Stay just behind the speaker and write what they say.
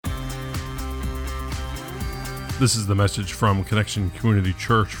This is the message from Connection Community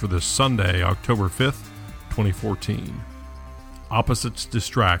Church for this Sunday, October 5th, 2014. Opposites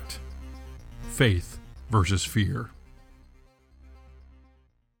distract. Faith versus fear.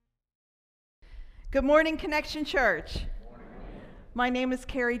 Good morning, Connection Church. My name is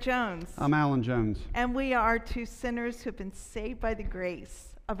Carrie Jones. I'm Alan Jones. And we are two sinners who have been saved by the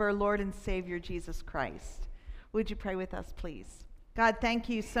grace of our Lord and Savior, Jesus Christ. Would you pray with us, please? God, thank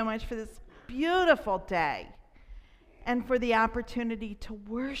you so much for this beautiful day and for the opportunity to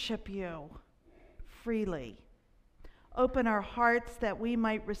worship you freely. Open our hearts that we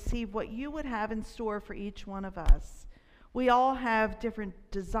might receive what you would have in store for each one of us. We all have different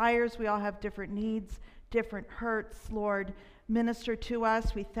desires. We all have different needs, different hurts. Lord, minister to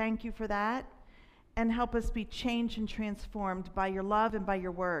us. We thank you for that. And help us be changed and transformed by your love and by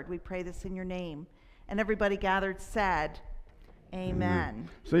your word. We pray this in your name. And everybody gathered said, Amen.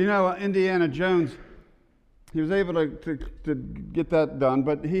 So Indiana Jones, he was able to get that done,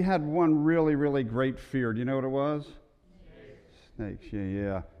 but he had one really, really great fear. Do you know what it was? Snakes.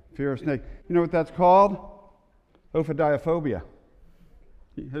 Yeah. Fear of snakes. You know what that's called? Ophidiophobia.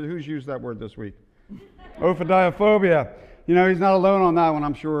 Who's used that word this week? Ophidiophobia. You know, he's not alone on that one.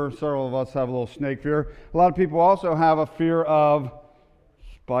 I'm sure several of us have a little snake fear. A lot of people also have a fear of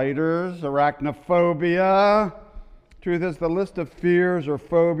spiders, arachnophobia. Truth is, the list of fears or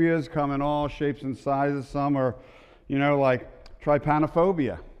phobias come in all shapes and sizes. Some are, like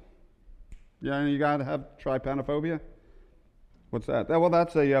trypanophobia. Yeah, you got to have trypanophobia? What's that? Well,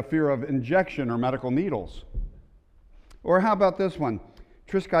 that's a fear of injection or medical needles. Or how about this one?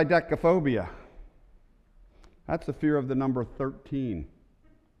 Triskaidekaphobia. That's the fear of the number 13.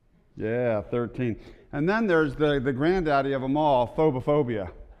 Yeah, 13. And then there's the granddaddy of them all,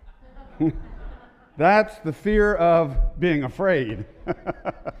 phobophobia. That's the fear of being afraid.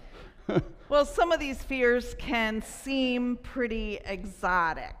 Well, some of these fears can seem pretty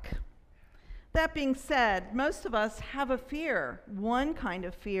exotic. That being said, most of us have a fear, one kind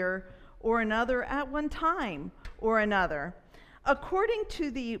of fear or another at one time or another. According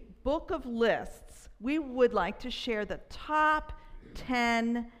to the Book of Lists, we would like to share the top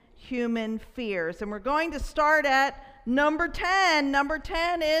 10 human fears. And we're going to start at number 10. Number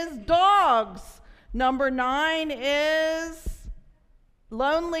 10 is dogs. Number 9 is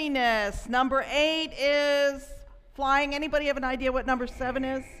loneliness. Number 8 is flying. Anybody have an idea what number 7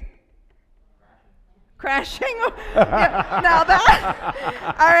 is? Crashing? Yeah, now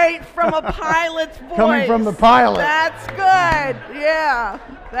that, all right, from a pilot's voice. Coming from the pilot. That's good. Yeah,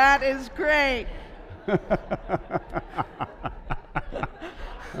 that is great.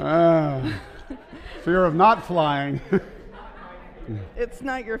 Fear of not flying. It's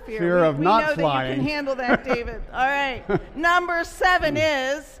not your fear. Fear of not know flying. That you can handle that, David. All right. Number 7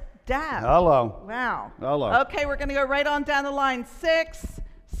 is death. Hello. Wow. Hello. Okay, we're going to go right on down the line. 6,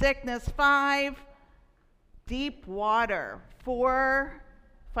 sickness. 5, deep water. 4,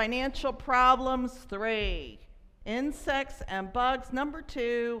 financial problems. 3, insects and bugs. Number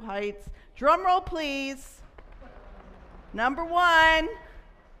 2, heights. Drum roll, please. Number 1,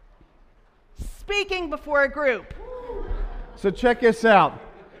 speaking before a group. So check this out.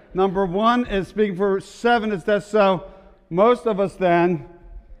 Number 1 is speaking for. 7 is that. So most of us then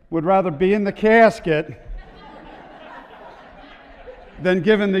would rather be in the casket than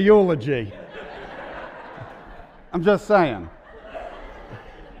giving the eulogy. I'm just saying.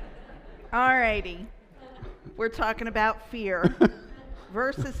 All righty. We're talking about fear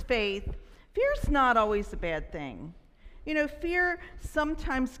versus faith. Fear's not always a bad thing. Fear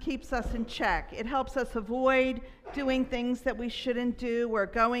sometimes keeps us in check. It helps us avoid doing things that we shouldn't do or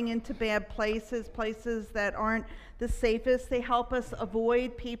going into bad places that aren't the safest. They help us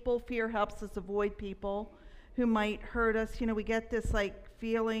avoid people. Fear helps us avoid people who might hurt us. We get this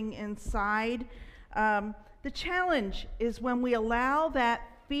feeling inside. The challenge is when we allow that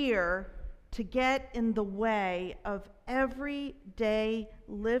fear to get in the way of everyday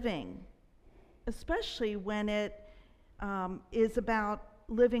living, especially when it is about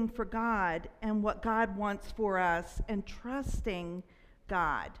living for God and what God wants for us and trusting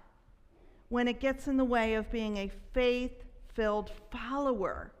God. When it gets in the way of being a faith-filled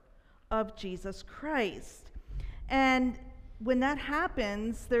follower of Jesus Christ. And when that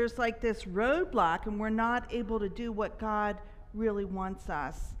happens, there's this roadblock and we're not able to do what God really wants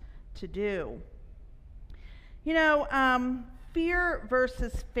us to do. Fear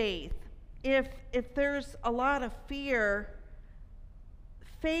versus faith. If there's a lot of fear,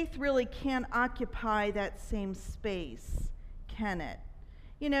 faith really can't occupy that same space, can it?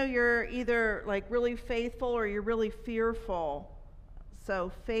 You're either really faithful or you're really fearful.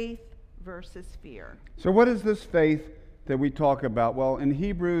 So faith versus fear. So what is this faith that we talk about? Well, in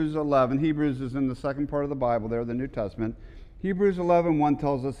Hebrews 11, Hebrews is in the second part of the Bible there, the New Testament. Hebrews 11:1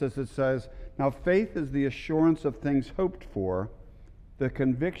 tells us this. It says, "Now faith is the assurance of things hoped for, the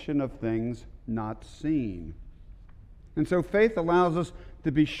conviction of things not seen." And so faith allows us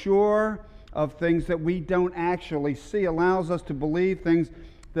to be sure of things that we don't actually see, allows us to believe things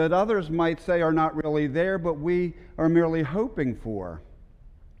that others might say are not really there, but we are merely hoping for.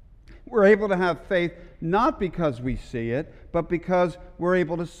 We're able to have faith not because we see it, but because we're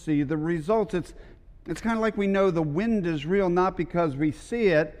able to see the results. It's kind of like we know the wind is real not because we see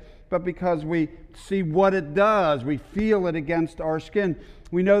it, but because we see what it does. We feel it against our skin.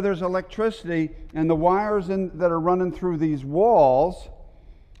 We know there's electricity and the wires that are running through these walls,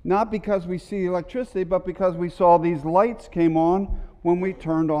 not because we see electricity, but because we saw these lights came on when we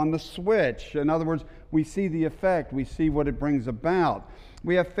turned on the switch. In other words, we see the effect. We see what it brings about.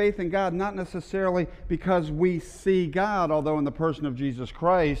 We have faith in God not necessarily because we see God, although in the person of Jesus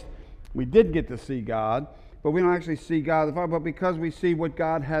Christ, we did get to see God, but we don't actually see God the Father, but because we see what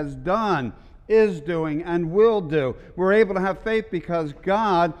God has done, is doing, and will do. We're able to have faith because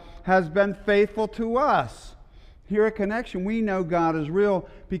God has been faithful to us. Here at Connection, we know God is real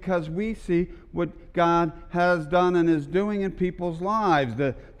because we see what God has done and is doing in people's lives,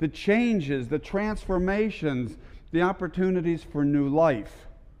 the changes, the transformations, the opportunities for new life.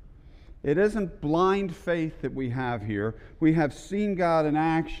 It isn't blind faith that we have here. We have seen God in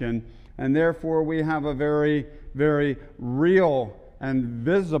action, and therefore we have a very, very real and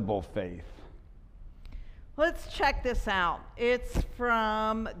visible faith. Let's check this out. It's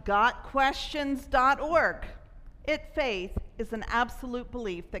from gotquestions.org. Faith is an absolute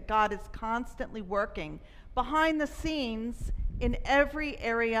belief that God is constantly working behind the scenes in every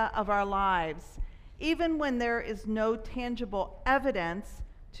area of our lives, even when there is no tangible evidence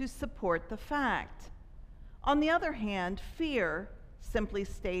to support the fact. On the other hand, fear, simply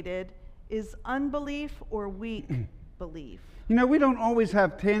stated, is unbelief or weak belief. You know, we don't always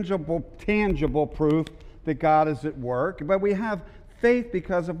have tangible proof that God is at work, but we have faith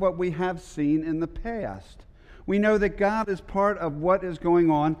because of what we have seen in the past. We know that God is part of what is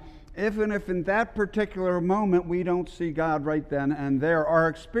going on, even if in that particular moment we don't see God right then and there. Our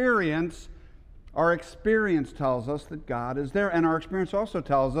experience tells us that God is there, and our experience also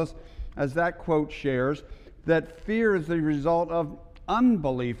tells us, as that quote shares, that fear is the result of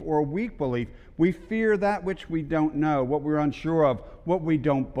unbelief or weak belief. We fear that which we don't know, what we're unsure of, what we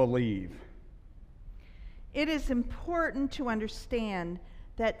don't believe. It is important to understand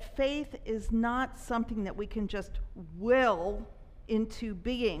that faith is not something that we can just will into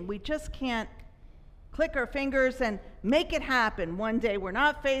being. We just can't click our fingers and make it happen. One day we're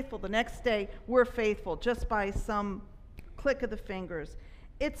not faithful, the next day we're faithful, just by some click of the fingers.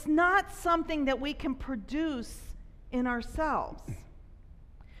 It's not something that we can produce in ourselves.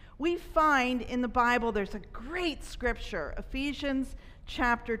 We find in the Bible there's a great scripture, Ephesians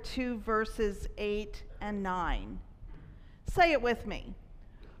chapter 2, verses 8 and 9. Say it with me.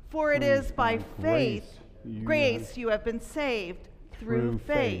 For it is by grace you have been saved through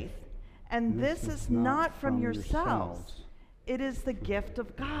faith. And this is not from yourselves. It is the gift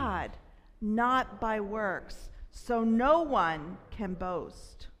of God, not by works, so no one can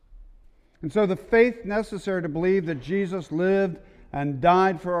boast. And so the faith necessary to believe that Jesus lived and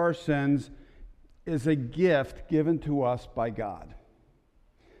died for our sins is a gift given to us by God.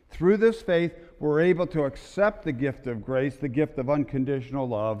 Through this faith, we're able to accept the gift of grace, the gift of unconditional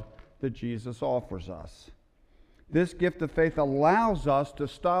love that Jesus offers us. This gift of faith allows us to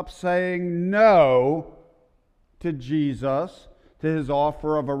stop saying no to Jesus, to his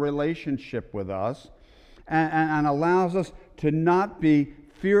offer of a relationship with us, and allows us to not be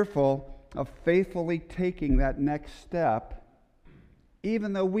fearful of faithfully taking that next step,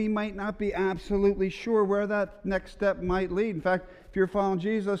 even though we might not be absolutely sure where that next step might lead. In fact, if you're following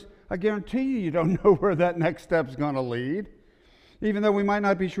Jesus, I guarantee you don't know where that next step's going to lead, even though we might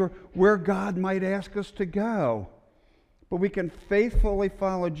not be sure where God might ask us to go. But we can faithfully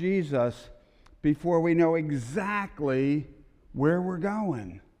follow Jesus before we know exactly where we're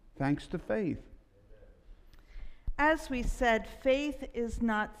going, thanks to faith. As we said, faith is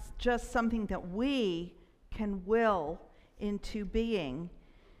not just something that we can will into being.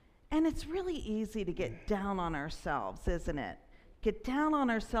 And it's really easy to get down on ourselves, isn't it? Get down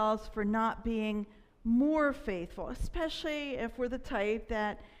on ourselves for not being more faithful, especially if we're the type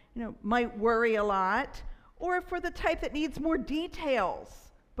that, might worry a lot, or if we're the type that needs more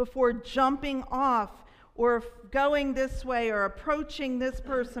details before jumping off or going this way or approaching this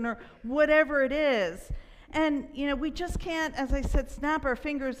person or whatever it is. And, we just can't, as I said, snap our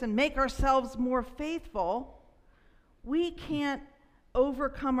fingers and make ourselves more faithful. We can't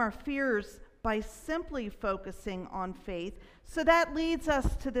overcome our fears by simply focusing on faith. So that leads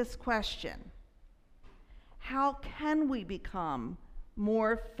us to this question. How can we become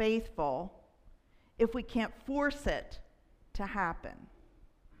more faithful if we can't force it to happen?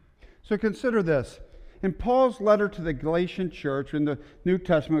 So consider this. In Paul's letter to the Galatian church in the New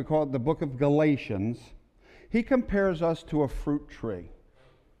Testament, we call it the book of Galatians, he compares us to a fruit tree.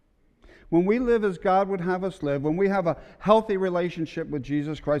 When we live as God would have us live, when we have a healthy relationship with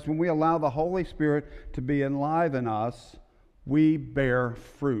Jesus Christ, when we allow the Holy Spirit to be alive in us, we bear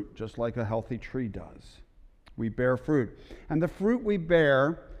fruit, just like a healthy tree does. We bear fruit. And the fruit we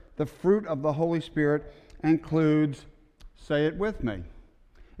bear, the fruit of the Holy Spirit, includes, say it with me,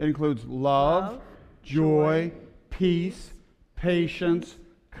 it includes love, joy, peace, patience,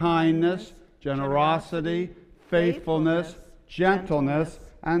 kindness, generosity, faithfulness, gentleness,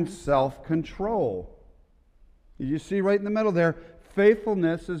 and self-control. You see right in the middle there,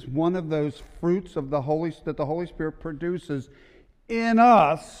 faithfulness is one of those fruits of that the Holy Spirit produces in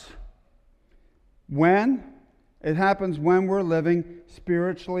us. When? It happens when we're living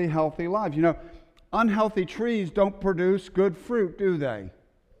spiritually healthy lives. Unhealthy trees don't produce good fruit, do they?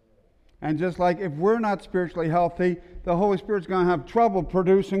 And just like if we're not spiritually healthy, the Holy Spirit's going to have trouble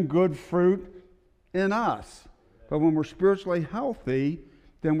producing good fruit in us. But when we're spiritually healthy,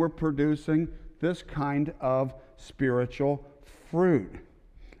 then we're producing this kind of spiritual fruit.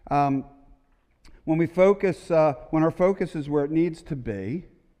 When our focus is where it needs to be,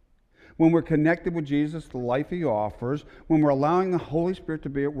 when we're connected with Jesus, the life He offers, when we're allowing the Holy Spirit to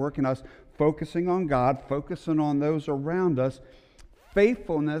be at work in us, focusing on God, focusing on those around us,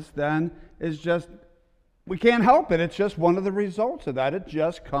 faithfulness then is just, we can't help it. It's just one of the results of that. It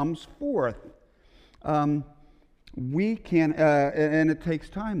just comes forth. We can, and it takes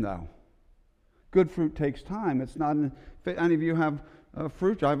time though. Good fruit takes time. It's not, if any of you have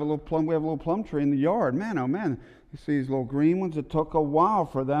fruit, we have a little plum tree in the yard. Man, oh man, you see these little green ones, it took a while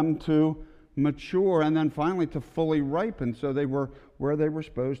for them to mature and then finally to fully ripen so they were where they were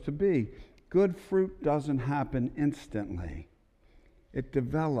supposed to be. Good fruit doesn't happen instantly. It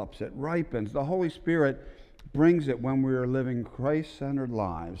develops, it ripens. The Holy Spirit brings it when we are living Christ-centered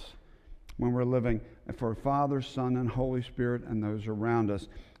lives, when we're living for Father, Son, and Holy Spirit and those around us,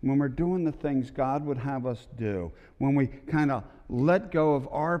 when we're doing the things God would have us do, when we kind of let go of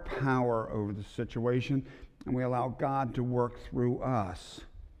our power over the situation and we allow God to work through us.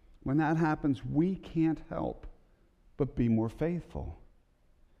 When that happens, we can't help but be more faithful.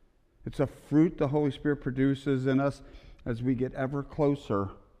 It's a fruit the Holy Spirit produces in us as we get ever closer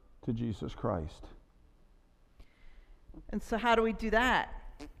to Jesus Christ. And so how do we do that?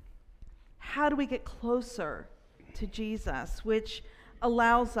 How do we get closer to Jesus, which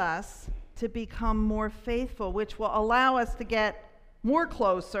allows us to become more faithful, which will allow us to get more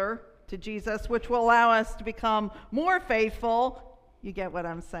closer to Jesus, which will allow us to become more faithful? You get what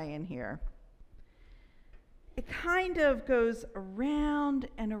I'm saying here. It kind of goes around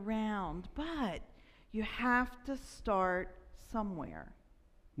and around, but you have to start somewhere.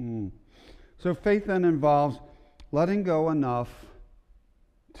 So faith then involves letting go enough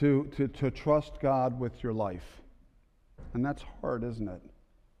to trust God with your life. And that's hard, isn't it?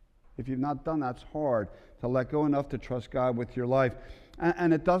 If you've not done that, it's hard to let go enough to trust God with your life.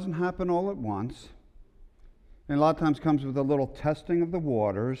 And it doesn't happen all at once. And a lot of times comes with a little testing of the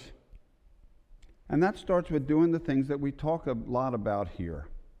waters. And that starts with doing the things that we talk a lot about here.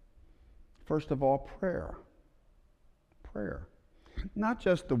 First of all, prayer. Prayer. Not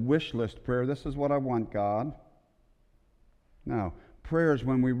just the wish list prayer, this is what I want, God. No, prayer is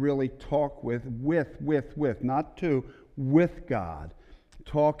when we really talk with, not to, with God.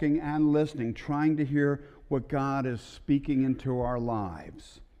 Talking and listening, trying to hear what God is speaking into our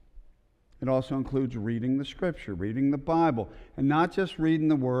lives. It also includes reading the Scripture, reading the Bible, and not just reading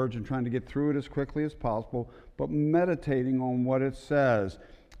the words and trying to get through it as quickly as possible, but meditating on what it says,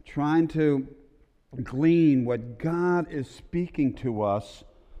 trying to glean what God is speaking to us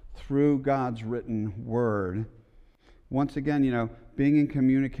through God's written word. Once again, being in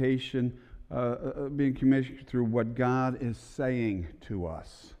communication through what God is saying to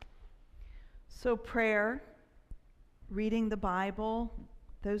us. So prayer, reading the Bible,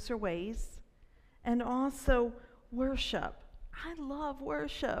 those are ways. And also worship. I love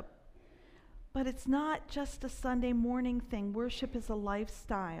worship. But it's not just a Sunday morning thing. Worship is a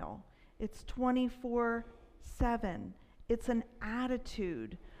lifestyle. It's 24/7. It's an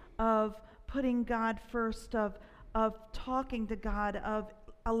attitude of putting God first, of talking to God, of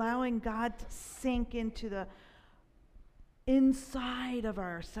allowing God to sink into the inside of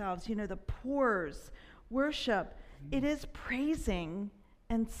ourselves, the pores. Worship, it is praising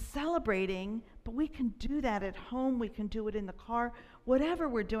and celebrating, but we can do that at home. We can do it in the car, whatever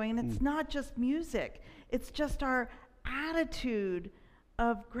we're doing. And it's not just music. It's just our attitude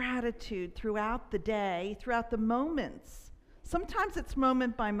of gratitude throughout the day, throughout the moments. Sometimes it's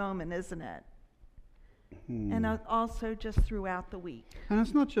moment by moment, isn't it? And also just throughout the week. And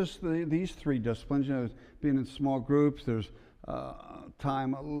it's not just these three disciplines. Being in small groups, there's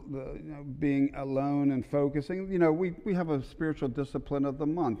time being alone and focusing. We have a spiritual discipline of the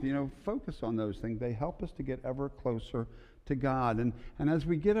month. Focus on those things. They help us to get ever closer to God. And as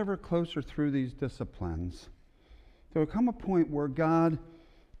we get ever closer through these disciplines, there will come a point where God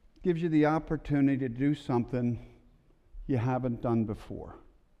gives you the opportunity to do something you haven't done before.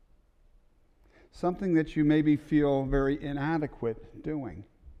 Something that you maybe feel very inadequate doing.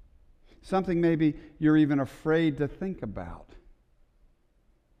 Something maybe you're even afraid to think about.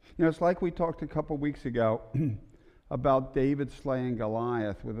 It's like we talked a couple weeks ago about David slaying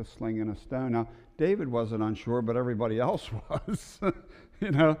Goliath with a sling and a stone. Now, David wasn't unsure, but everybody else was.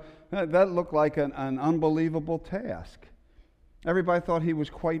 That looked like an unbelievable task. Everybody thought he was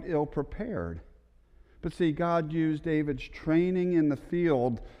quite ill prepared. But see, God used David's training in the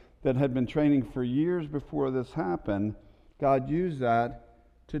field that had been training for years before this happened. God used that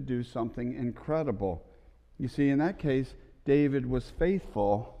to do something incredible. You see, in that case, David was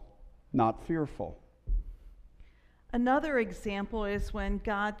faithful, not fearful. Another example is when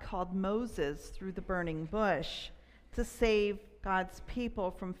God called Moses through the burning bush to save God's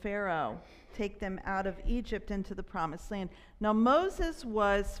people from Pharaoh, take them out of Egypt into the promised land. Now, Moses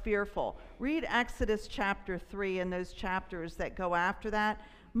was fearful. Read Exodus chapter 3 and those chapters that go after that.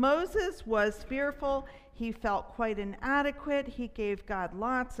 Moses was fearful. He felt quite inadequate. He gave God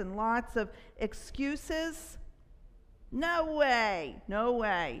lots and lots of excuses. No way, no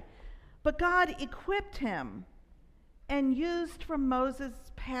way. But God equipped him and used from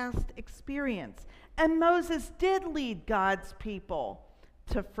Moses' past experience. And Moses did lead God's people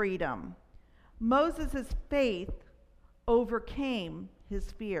to freedom. Moses' faith overcame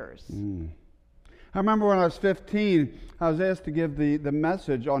his fears. I remember when I was 15, I was asked to give the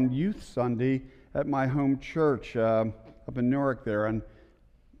message on Youth Sunday at my home church up in Newark there. And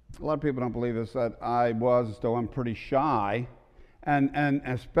a lot of people don't believe this, that I was, though I'm pretty shy. And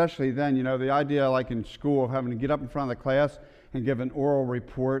especially then, the idea like in school of having to get up in front of the class and give an oral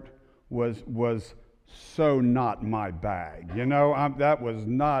report was so not my bag. That was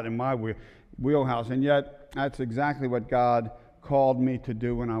not in my wheelhouse. And yet, that's exactly what God called me to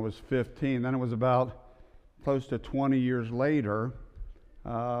do when I was 15. Then it was about close to 20 years later,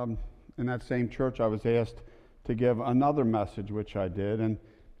 in that same church, I was asked to give another message, which I did. And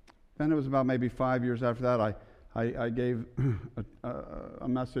then it was about maybe 5 years after that, I gave a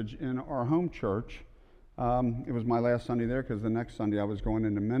message in our home church. It was my last Sunday there because the next Sunday I was going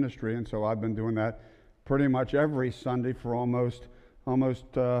into ministry, and so I've been doing that pretty much every Sunday for almost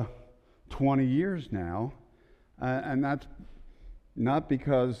 20 years now. And that's not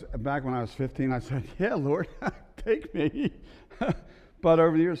because back when I was 15 I said, yeah, Lord, take me. But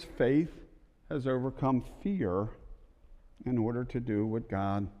over the years, faith has overcome fear in order to do what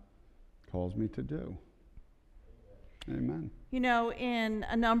God calls me to do. Amen. In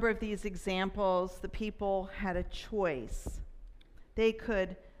a number of these examples, the people had a choice. They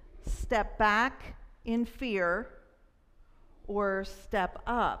could step back in fear or step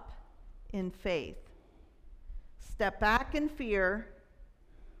up in faith. Step back in fear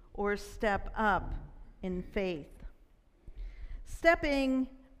or step up in faith. Stepping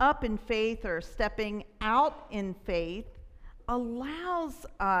up in faith or stepping out in faith allows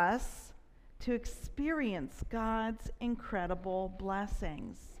us to experience God's incredible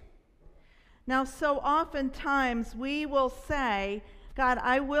blessings. Now, so oftentimes we will say, God,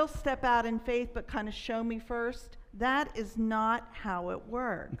 I will step out in faith, but kind of show me first. That is not how it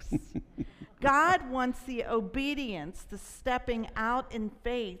works. God wants the obedience, the stepping out in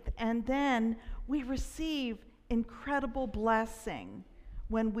faith, and then we receive incredible blessing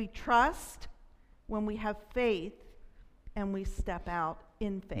when we trust, when we have faith, and we step out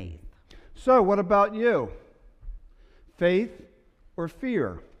in faith. So, what about you? Faith or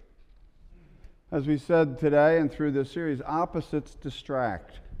fear? As we said today and through this series, opposites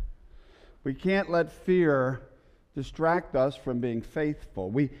distract. We can't let fear distract us from being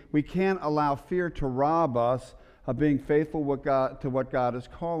faithful. We can't allow fear to rob us of being faithful to what God is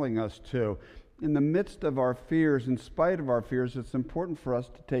calling us to. In the midst of our fears, in spite of our fears, it's important for us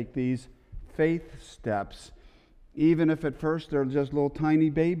to take these faith steps Even if at first they're just little tiny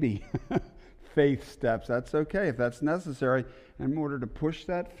baby faith steps. That's okay if that's necessary in order to push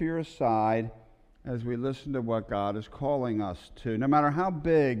that fear aside as we listen to what God is calling us to. No matter how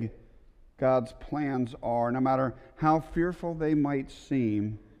big God's plans are, no matter how fearful they might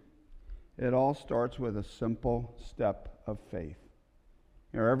seem, it all starts with a simple step of faith.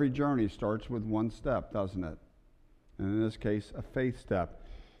 You know, every journey starts with one step, doesn't it? And in this case, a faith step.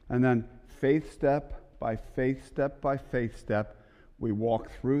 And then faith step by faith step by faith step, we walk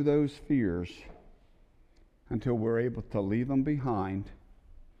through those fears until we're able to leave them behind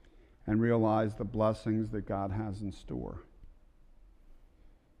and realize the blessings that God has in store.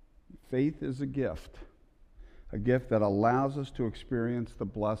 Faith is a gift that allows us to experience the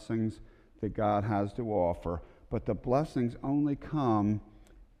blessings that God has to offer, but the blessings only come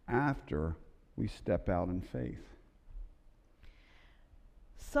after we step out in faith.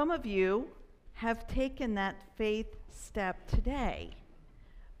 Some of you have taken that faith step today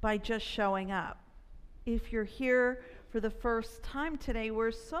by just showing up. If you're here for the first time today,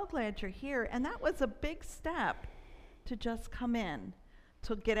 we're so glad you're here. And that was a big step to just come in,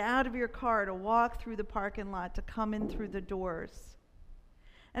 to get out of your car, to walk through the parking lot, to come in through the doors.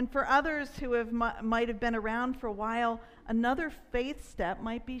 And for others who might have been around for a while, another faith step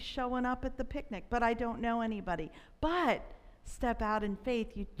might be showing up at the picnic, but I don't know anybody. But step out in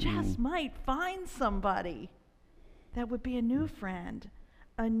faith, you just might find somebody that would be a new friend,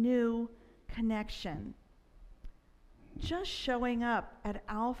 a new connection. Just showing up at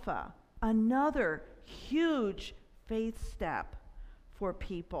Alpha, another huge faith step for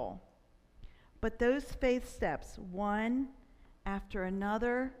people. But those faith steps, one after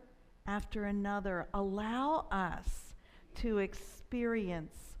another, allow us to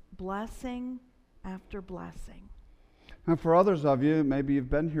experience blessing after blessing. And for others of you, maybe you've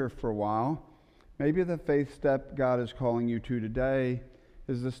been here for a while, maybe the faith step God is calling you to today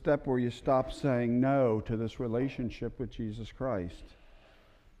is the step where you stop saying no to this relationship with Jesus Christ.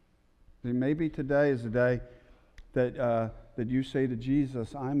 And maybe today is the day that you say to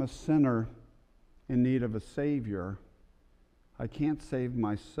Jesus, I'm a sinner in need of a Savior. I can't save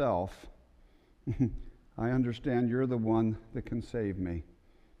myself. I understand you're the one that can save me.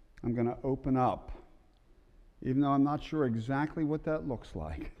 I'm going to open up. Even though I'm not sure exactly what that looks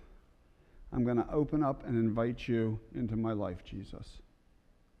like, I'm going to open up and invite you into my life, Jesus.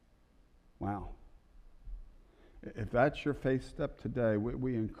 Wow. If that's your faith step today,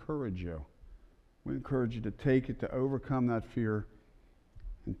 we encourage you. We encourage you to take it, to overcome that fear,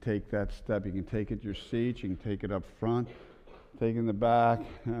 and take that step. You can take it at your seat. You can take it up front, take it in the back.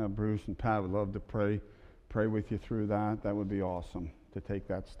 Bruce and Pat would love to pray with you through that. That would be awesome, to take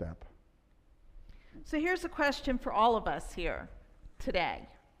that step. So here's a question for all of us here today.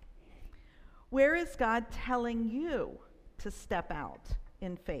 Where is God telling you to step out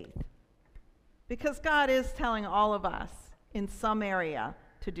in faith? Because God is telling all of us in some area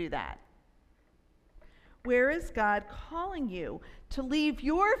to do that. Where is God calling you to leave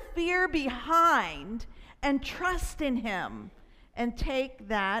your fear behind and trust in Him and take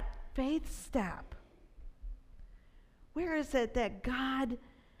that faith step? Where is it that God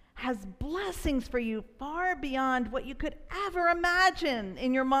has blessings for you far beyond what you could ever imagine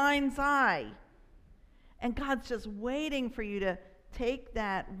in your mind's eye? And God's just waiting for you to take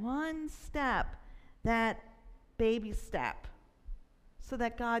that one step, that baby step, so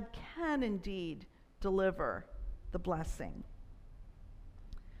that God can indeed deliver the blessing.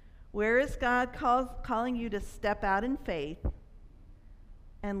 Where is God calling you to step out in faith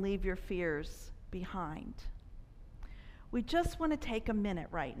and leave your fears behind? We just want to take a minute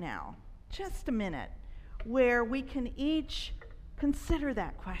right now, just a minute, where we can each consider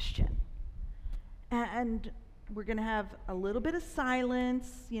that question. And we're going to have a little bit of silence,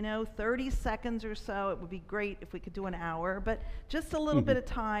 30 seconds or so. It would be great if we could do an hour, but just a little bit of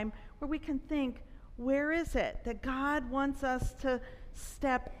time where we can think, where is it that God wants us to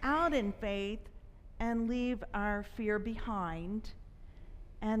step out in faith and leave our fear behind?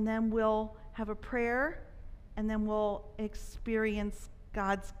 And then we'll have a prayer, and then we'll experience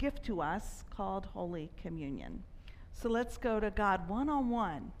God's gift to us called Holy Communion. So let's go to God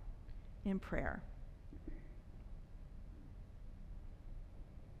one-on-one in prayer.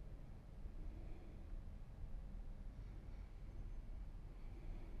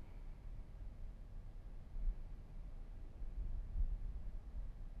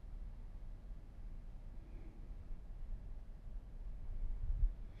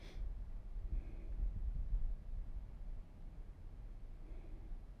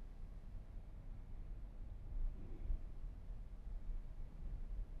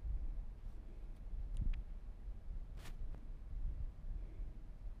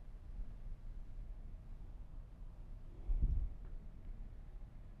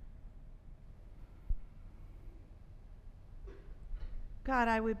 God,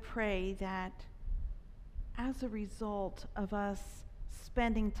 I would pray that as a result of us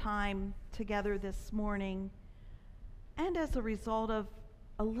spending time together this morning, and as a result of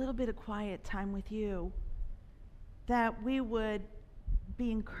a little bit of quiet time with you, that we would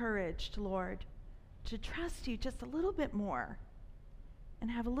be encouraged, Lord, to trust you just a little bit more and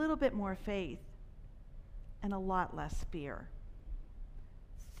have a little bit more faith and a lot less fear.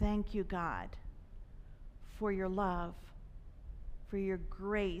 Thank you, God, for your love, for your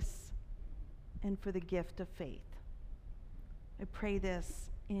grace, and for the gift of faith. I pray this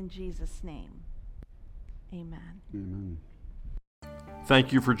in Jesus' name. Amen. Amen.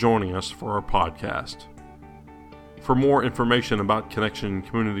 Thank you for joining us for our podcast. For more information about Connection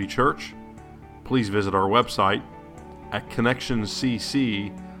Community Church, please visit our website at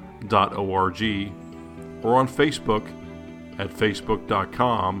connectioncc.org or on Facebook at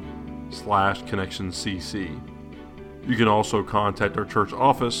facebook.com/connectioncc. You can also contact our church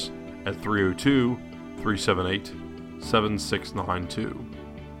office at 302-378-7692.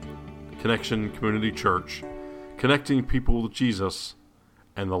 Connection Community Church, connecting people with Jesus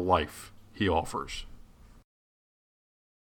and the life he offers.